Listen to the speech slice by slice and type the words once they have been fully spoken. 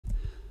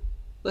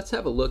Let's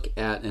have a look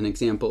at an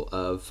example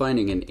of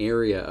finding an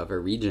area of a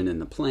region in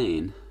the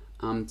plane.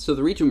 So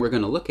the region we're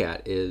going to look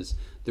at is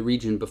the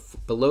region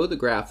below the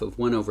graph of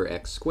 1 over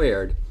x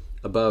squared,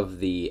 above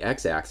the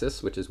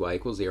x-axis, which is y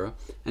equals 0,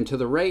 and to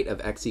the right of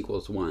x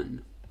equals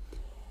 1.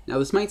 Now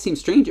this might seem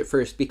strange at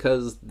first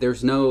because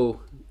there's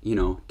no,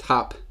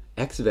 top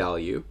x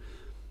value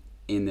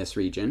in this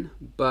region,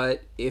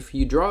 but if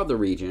you draw the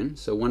region,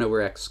 so 1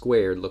 over x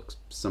squared looks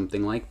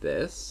something like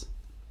this.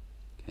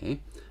 Okay,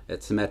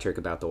 it's symmetric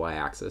about the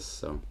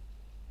y-axis.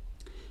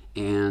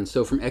 And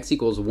so from x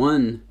equals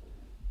 1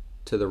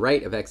 to the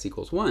right of x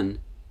equals 1,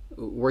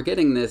 we're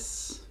getting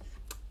this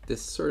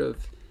sort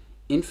of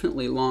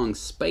infinitely long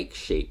spike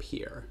shape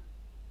here.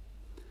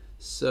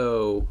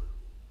 So,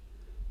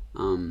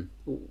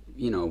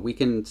 we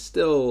can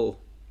still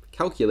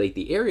calculate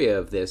the area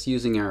of this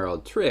using our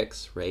old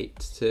tricks, right?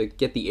 To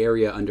get the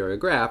area under a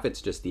graph,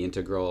 it's just the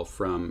integral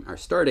from our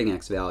starting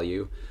x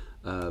value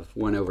of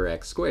 1 over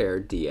x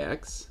squared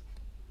dx.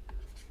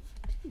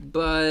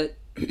 But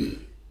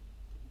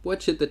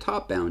what should the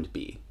top bound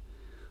be?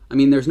 I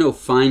mean, there's no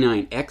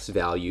finite x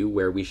value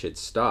where we should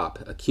stop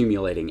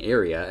accumulating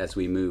area as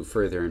we move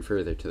further and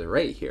further to the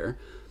right here.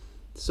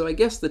 So I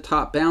guess the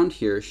top bound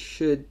here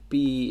should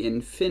be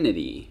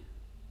infinity.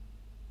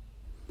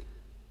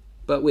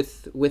 But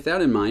with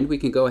that in mind, we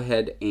can go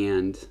ahead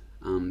and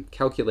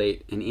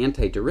calculate an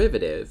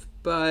antiderivative.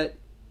 But,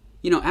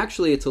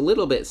 actually it's a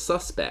little bit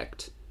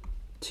suspect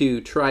to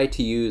try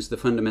to use the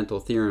fundamental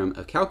theorem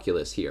of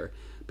calculus here.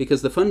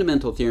 Because the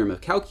fundamental theorem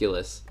of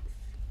calculus,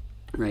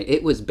 right,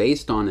 it was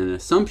based on an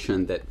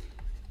assumption that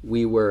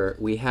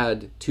we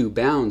had two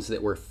bounds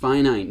that were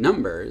finite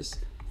numbers,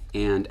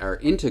 and our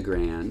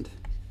integrand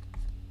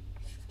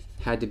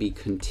had to be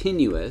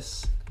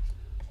continuous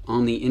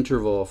on the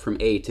interval from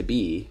a to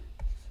b,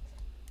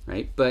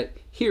 right? But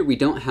here we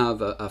don't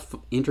have an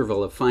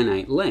interval of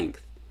finite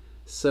length,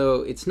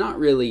 so it's not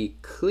really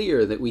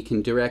clear that we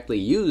can directly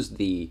use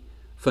the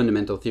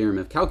fundamental theorem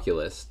of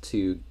calculus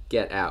to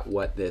get at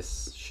what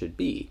this should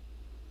be.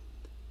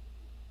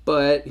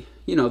 But,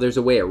 there's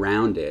a way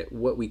around it.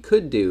 What we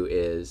could do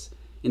is,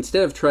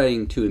 instead of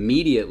trying to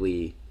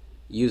immediately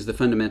use the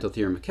fundamental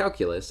theorem of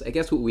calculus, I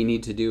guess what we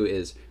need to do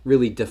is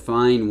really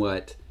define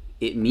what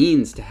it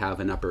means to have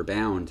an upper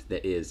bound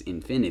that is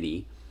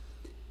infinity.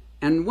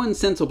 And one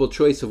sensible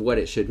choice of what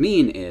it should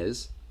mean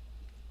is,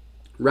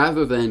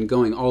 rather than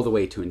going all the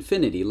way to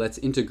infinity, let's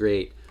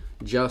integrate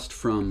just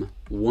from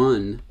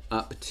 1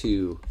 up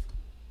to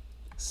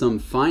some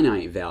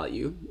finite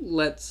value.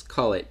 Let's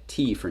call it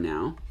t for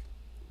now.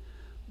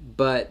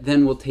 But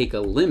then we'll take a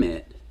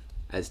limit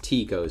as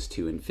t goes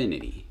to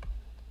infinity.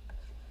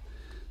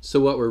 So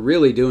what we're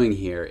really doing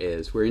here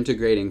is we're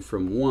integrating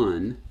from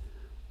 1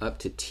 up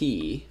to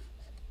t,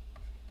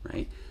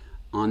 right?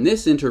 On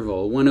this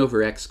interval, 1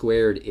 over x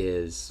squared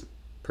is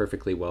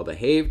perfectly well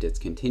behaved, it's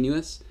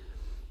continuous.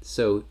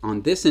 So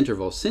on this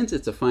interval, since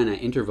it's a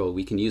finite interval,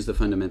 we can use the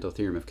fundamental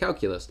theorem of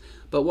calculus.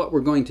 But what we're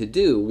going to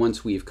do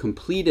once we've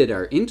completed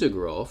our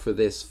integral for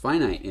this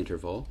finite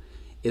interval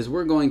is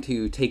we're going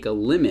to take a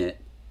limit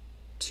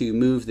to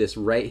move this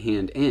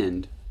right-hand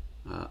end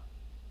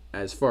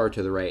as far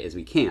to the right as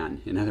we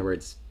can. In other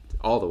words,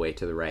 all the way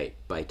to the right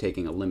by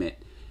taking a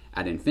limit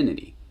at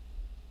infinity.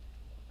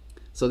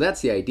 So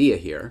that's the idea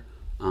here.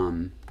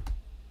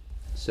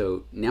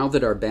 So now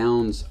that our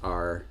bounds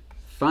are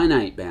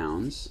finite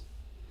bounds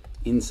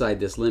inside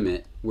this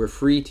limit, we're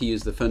free to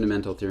use the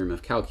fundamental theorem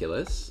of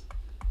calculus.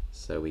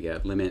 So we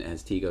got limit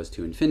as t goes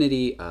to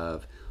infinity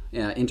of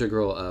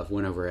integral of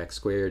 1 over x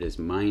squared is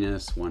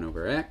minus 1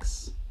 over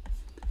x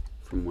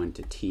from 1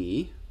 to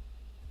t.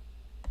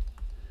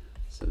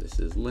 So this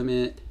is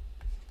limit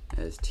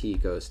as t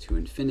goes to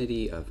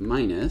infinity of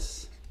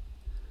minus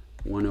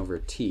 1 over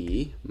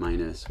t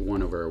minus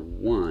 1 over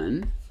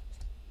 1.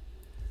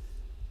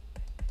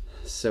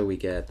 So we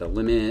get the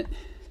limit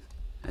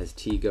as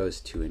t goes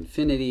to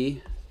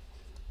infinity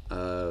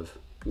of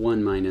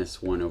 1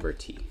 minus 1 over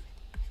t.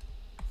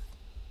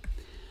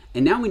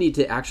 And now we need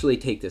to actually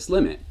take this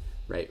limit,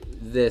 right?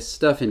 This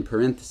stuff in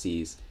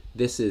parentheses,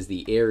 this is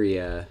the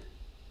area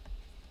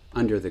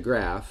under the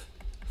graph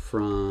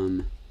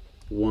from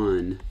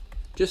 1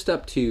 just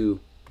up to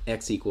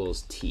x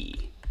equals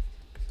t.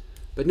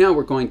 But now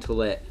we're going to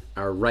let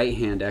our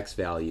right-hand x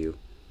value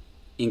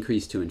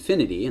increase to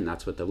infinity, and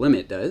that's what the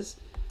limit does.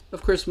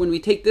 Of course, when we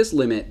take this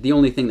limit, the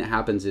only thing that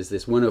happens is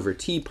this 1 over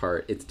t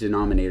part, its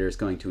denominator is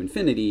going to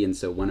infinity, and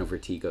so 1 over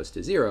t goes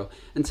to 0,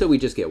 and so we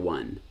just get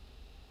 1.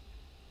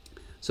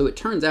 So it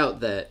turns out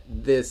that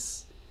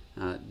this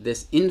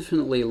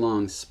infinitely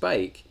long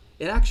spike,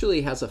 it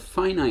actually has a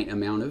finite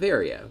amount of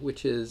area,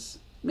 which is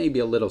maybe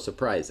a little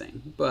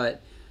surprising.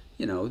 But,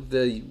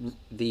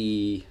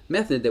 the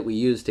method that we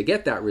use to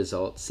get that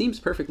result seems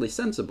perfectly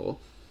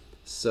sensible,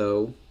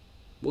 so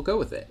we'll go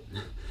with it.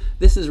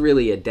 This is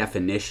really a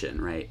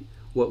definition, right?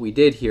 What we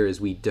did here is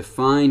we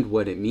defined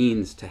what it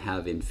means to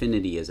have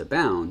infinity as a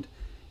bound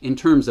in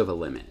terms of a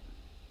limit.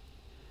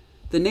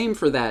 The name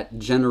for that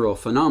general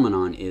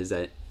phenomenon is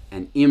an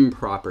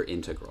improper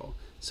integral.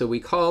 So we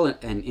call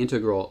an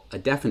integral, a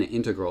definite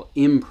integral,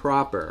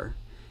 improper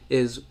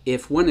is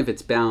if one of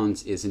its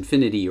bounds is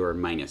infinity or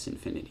minus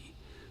infinity.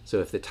 So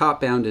if the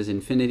top bound is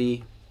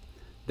infinity,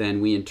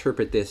 then we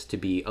interpret this to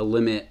be a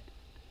limit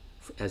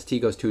as t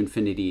goes to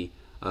infinity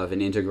of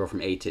an integral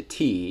from a to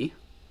t.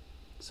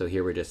 So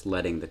here we're just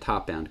letting the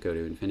top bound go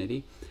to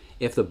infinity.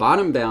 If the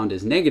bottom bound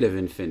is negative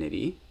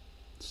infinity,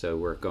 so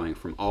we're going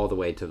from all the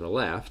way to the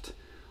left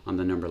on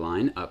the number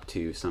line up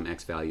to some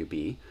x value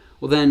b,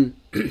 well then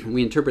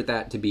we interpret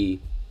that to be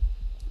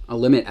a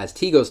limit as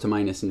t goes to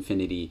minus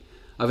infinity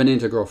of an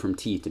integral from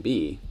t to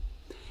b.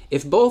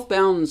 If both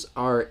bounds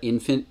are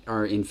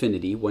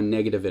infinity, one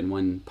negative and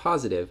one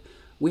positive,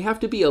 we have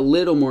to be a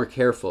little more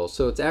careful.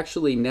 So it's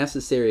actually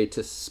necessary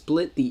to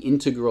split the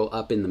integral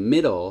up in the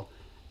middle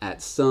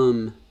at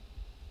some,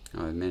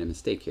 oh, I made a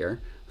mistake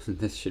here.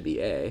 This should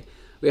be a.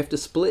 We have to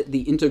split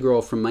the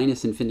integral from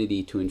minus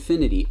infinity to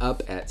infinity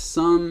up at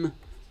some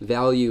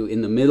value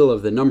in the middle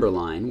of the number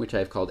line, which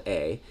I've called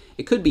a.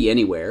 It could be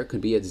anywhere. It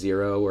could be at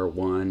 0 or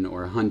 1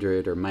 or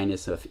 100 or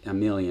minus a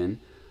million.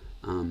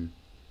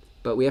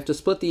 But we have to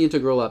split the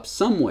integral up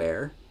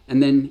somewhere,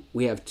 and then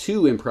we have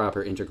two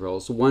improper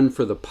integrals, one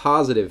for the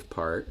positive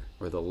part,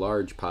 or the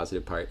large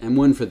positive part, and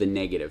one for the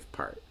negative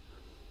part.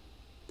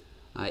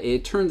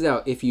 It turns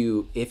out if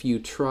you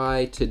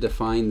try to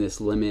define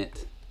this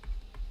limit,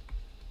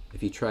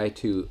 if you try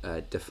to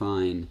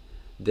define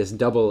this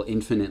double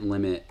infinite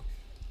limit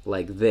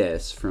like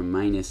this from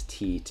minus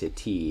t to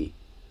t,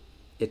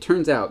 it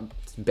turns out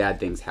bad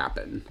things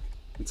happen.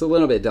 It's a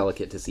little bit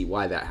delicate to see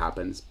why that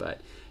happens, but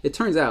it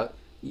turns out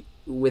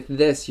with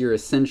this you're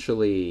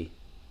essentially,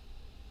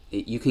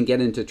 you can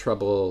get into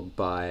trouble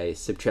by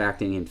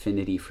subtracting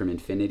infinity from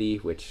infinity,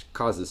 which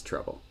causes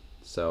trouble.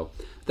 So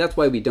that's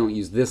why we don't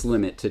use this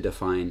limit to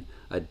define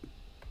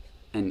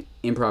an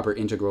improper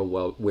integral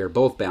where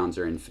both bounds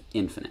are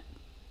infinite.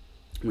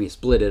 We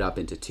split it up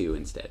into two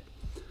instead.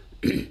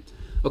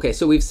 Okay,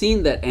 so we've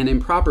seen that an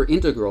improper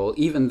integral,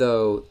 even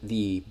though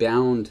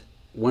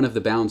one of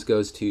the bounds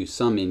goes to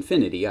some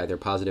infinity, either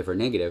positive or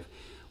negative,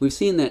 we've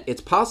seen that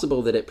it's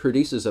possible that it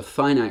produces a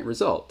finite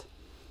result.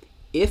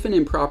 If an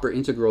improper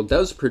integral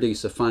does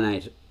produce a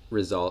finite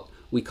result,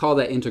 we call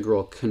that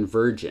integral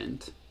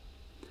convergent.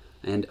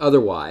 And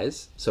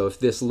otherwise, so if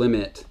this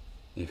limit,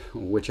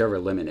 whichever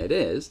limit it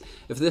is,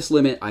 if this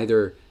limit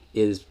either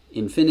is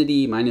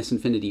infinity, minus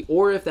infinity,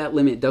 or if that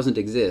limit doesn't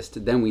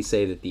exist, then we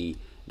say that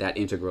that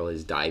integral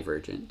is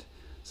divergent.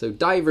 So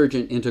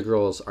divergent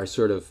integrals are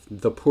sort of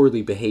the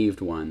poorly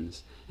behaved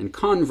ones, and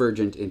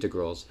convergent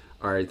integrals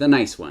are the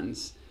nice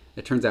ones.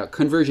 It turns out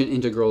convergent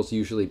integrals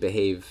usually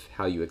behave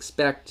how you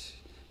expect.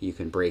 You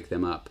can break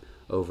them up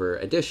over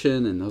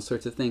addition and those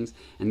sorts of things.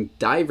 And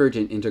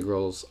divergent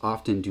integrals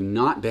often do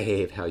not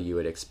behave how you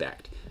would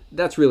expect.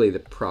 That's really the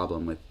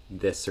problem with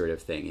this sort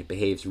of thing. It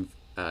behaves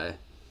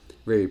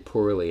very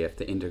poorly if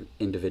the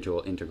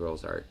individual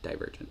integrals are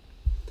divergent.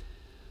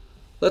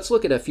 Let's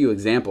look at a few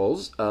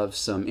examples of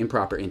some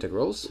improper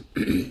integrals.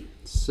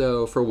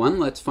 So for one,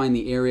 let's find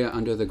the area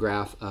under the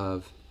graph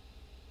of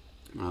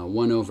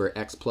 1 over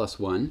x plus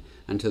 1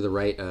 and to the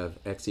right of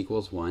x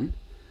equals 1.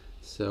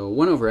 So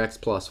 1 over x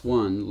plus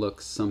 1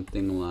 looks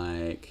something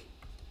like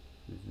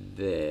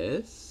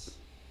this.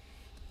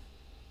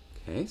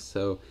 Okay,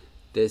 so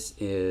this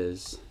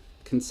is,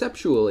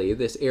 conceptually,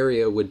 this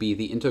area would be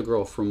the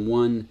integral from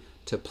 1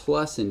 to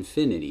plus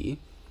infinity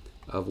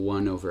of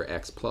 1 over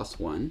x plus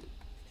 1.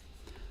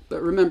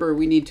 But remember,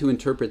 we need to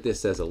interpret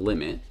this as a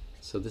limit.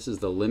 So this is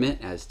the limit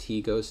as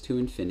t goes to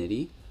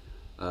infinity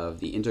of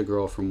the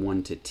integral from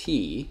 1 to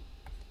t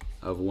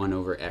of 1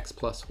 over x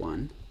plus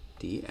 1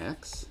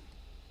 dx.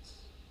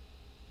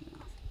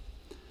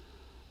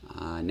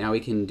 Now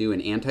we can do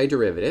an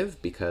antiderivative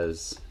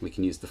because we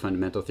can use the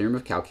fundamental theorem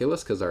of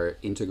calculus because our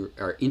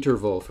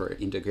interval for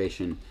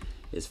integration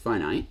is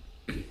finite.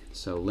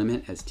 So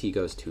limit as t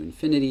goes to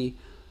infinity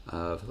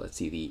of, let's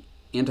see, the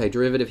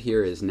antiderivative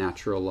here is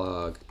natural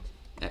log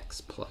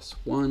x plus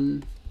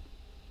 1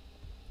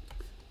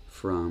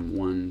 from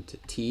 1 to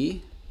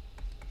t.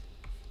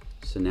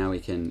 So now we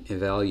can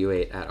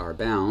evaluate at our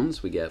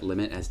bounds. We get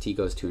limit as t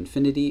goes to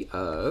infinity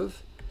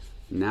of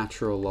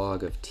natural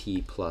log of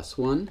t plus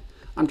 1.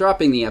 I'm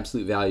dropping the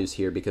absolute values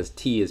here because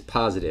t is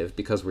positive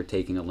because we're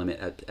taking a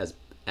limit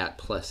at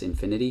plus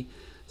infinity.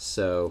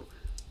 So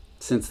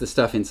since the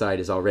stuff inside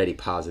is already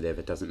positive,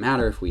 it doesn't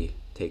matter if we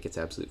take its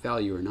absolute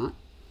value or not.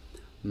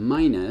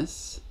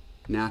 Minus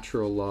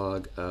natural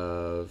log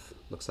of,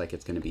 looks like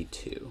it's going to be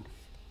 2.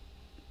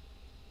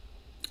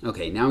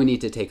 Okay, now we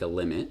need to take a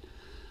limit.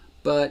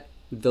 But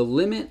the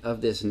limit of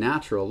this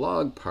natural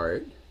log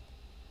part,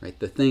 right,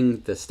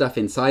 the stuff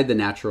inside the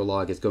natural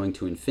log is going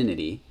to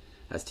infinity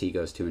as t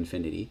goes to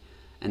infinity.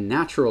 And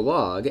natural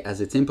log, as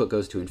its input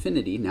goes to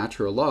infinity,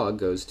 natural log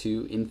goes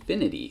to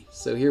infinity.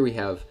 So here we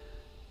have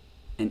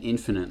an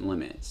infinite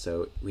limit.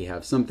 So we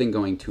have something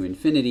going to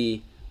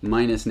infinity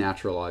minus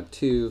natural log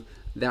 2.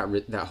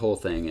 That whole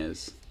thing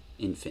is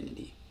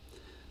infinity.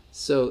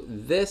 So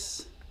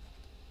this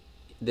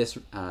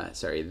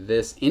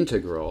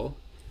integral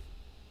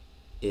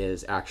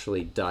is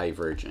actually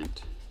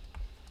divergent.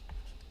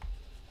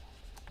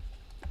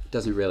 It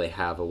doesn't really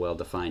have a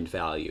well-defined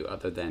value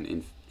other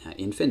than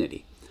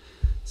infinity.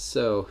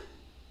 So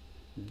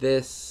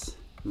this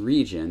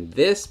region,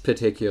 this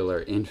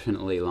particular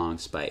infinitely long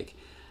spike,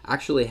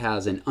 actually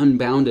has an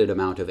unbounded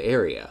amount of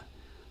area.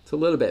 It's a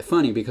little bit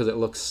funny because it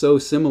looks so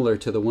similar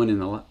to the one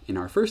in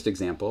our first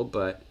example,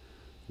 but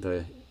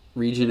the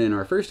region in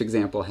our first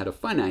example had a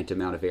finite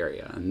amount of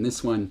area, and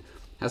this one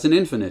has an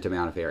infinite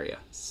amount of area.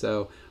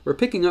 So we're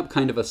picking up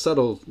kind of a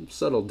subtle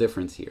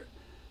difference here.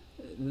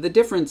 The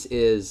difference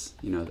is,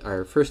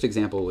 our first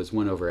example was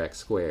 1 over x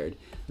squared.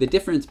 The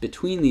difference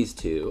between these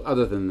two,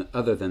 other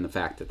than the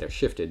fact that they're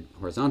shifted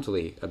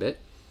horizontally a bit,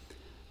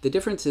 the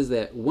difference is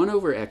that 1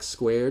 over x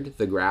squared,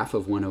 the graph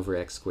of 1 over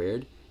x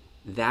squared,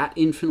 that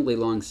infinitely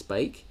long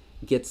spike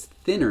gets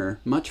thinner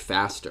much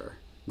faster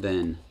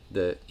than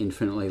the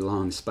infinitely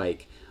long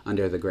spike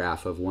under the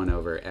graph of 1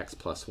 over x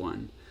plus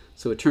 1.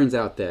 So it turns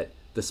out that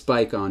the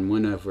spike on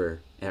 1 over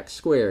x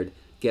squared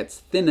gets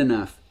thin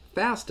enough,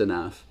 fast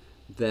enough,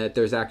 that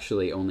there's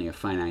actually only a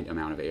finite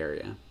amount of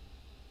area.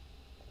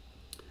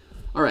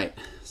 All right,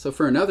 so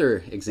for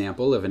another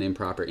example of an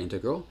improper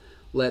integral,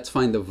 let's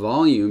find the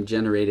volume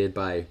generated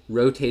by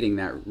rotating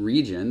that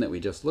region that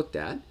we just looked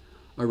at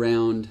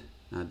around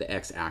the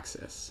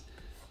x-axis.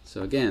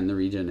 So again, the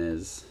region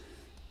is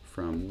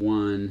from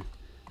 1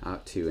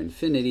 out to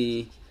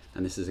infinity,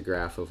 and this is a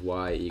graph of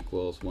y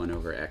equals 1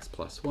 over x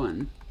plus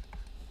 1.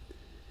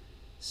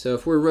 So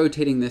if we're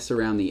rotating this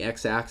around the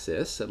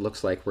x-axis, it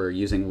looks like we're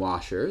using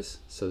washers.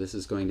 So this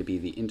is going to be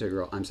the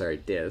integral,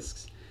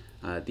 disks.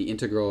 The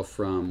integral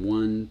from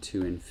 1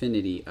 to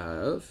infinity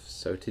of,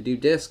 so to do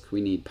disk,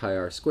 we need pi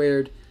r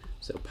squared.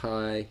 So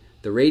pi,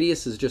 the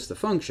radius is just the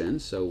function,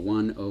 so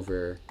 1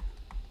 over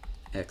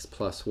x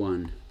plus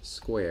 1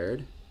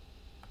 squared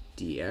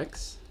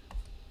dx.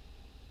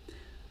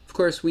 Of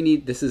course,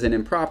 this is an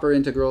improper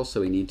integral, so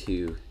we need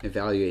to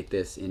evaluate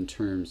this in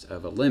terms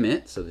of a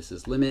limit. So this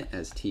is limit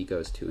as t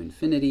goes to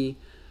infinity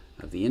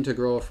of the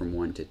integral from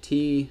 1 to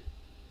t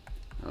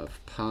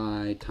of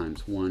pi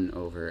times 1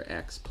 over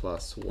x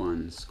plus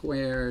 1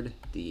 squared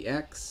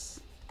dx.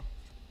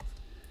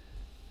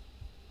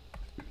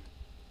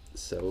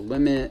 So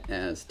limit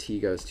as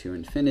t goes to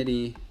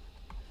infinity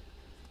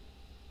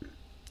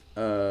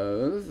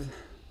of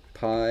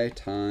pi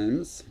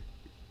times,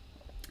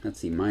 let's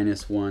see,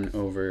 minus 1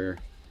 over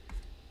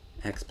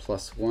x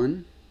plus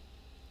 1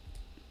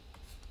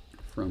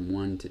 from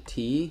 1 to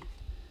t.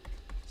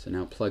 So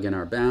now plug in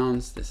our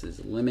bounds. This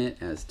is limit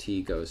as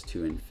t goes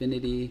to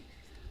infinity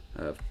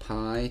of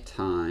pi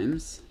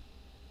times,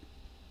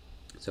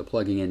 so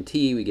plugging in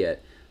t, we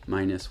get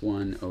minus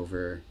 1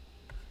 over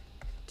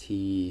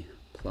t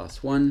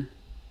plus 1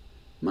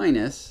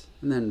 minus,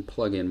 and then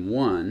plug in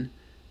 1,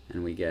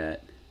 and we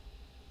get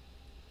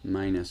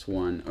minus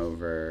 1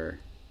 over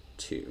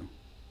 2.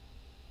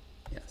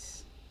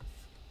 Yes.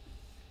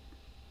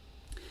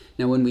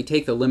 Now when we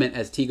take the limit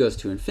as t goes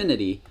to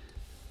infinity,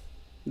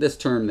 this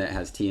term that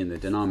has t in the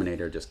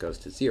denominator just goes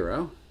to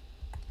 0.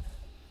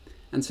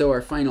 And so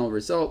our final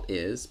result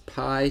is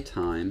pi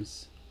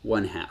times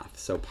 1/2,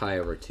 so pi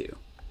over 2.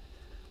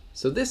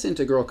 So this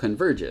integral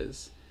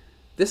converges.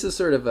 This is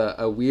sort of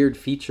a weird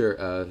feature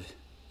of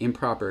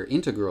improper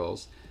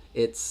integrals.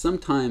 It's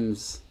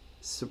sometimes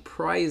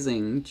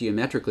surprising,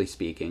 geometrically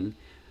speaking.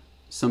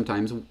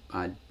 Sometimes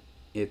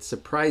it's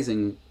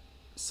surprising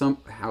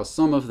how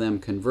some of them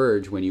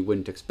converge when you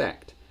wouldn't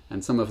expect,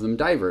 and some of them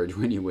diverge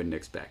when you wouldn't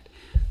expect.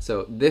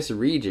 So this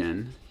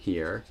region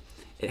here,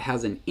 it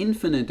has an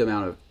infinite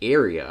amount of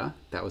area,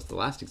 that was the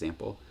last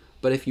example,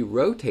 but if you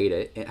rotate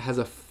it, it has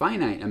a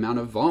finite amount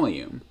of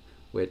volume,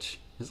 which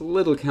is a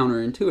little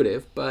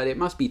counterintuitive, but it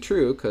must be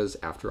true because,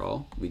 after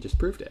all, we just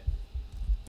proved it.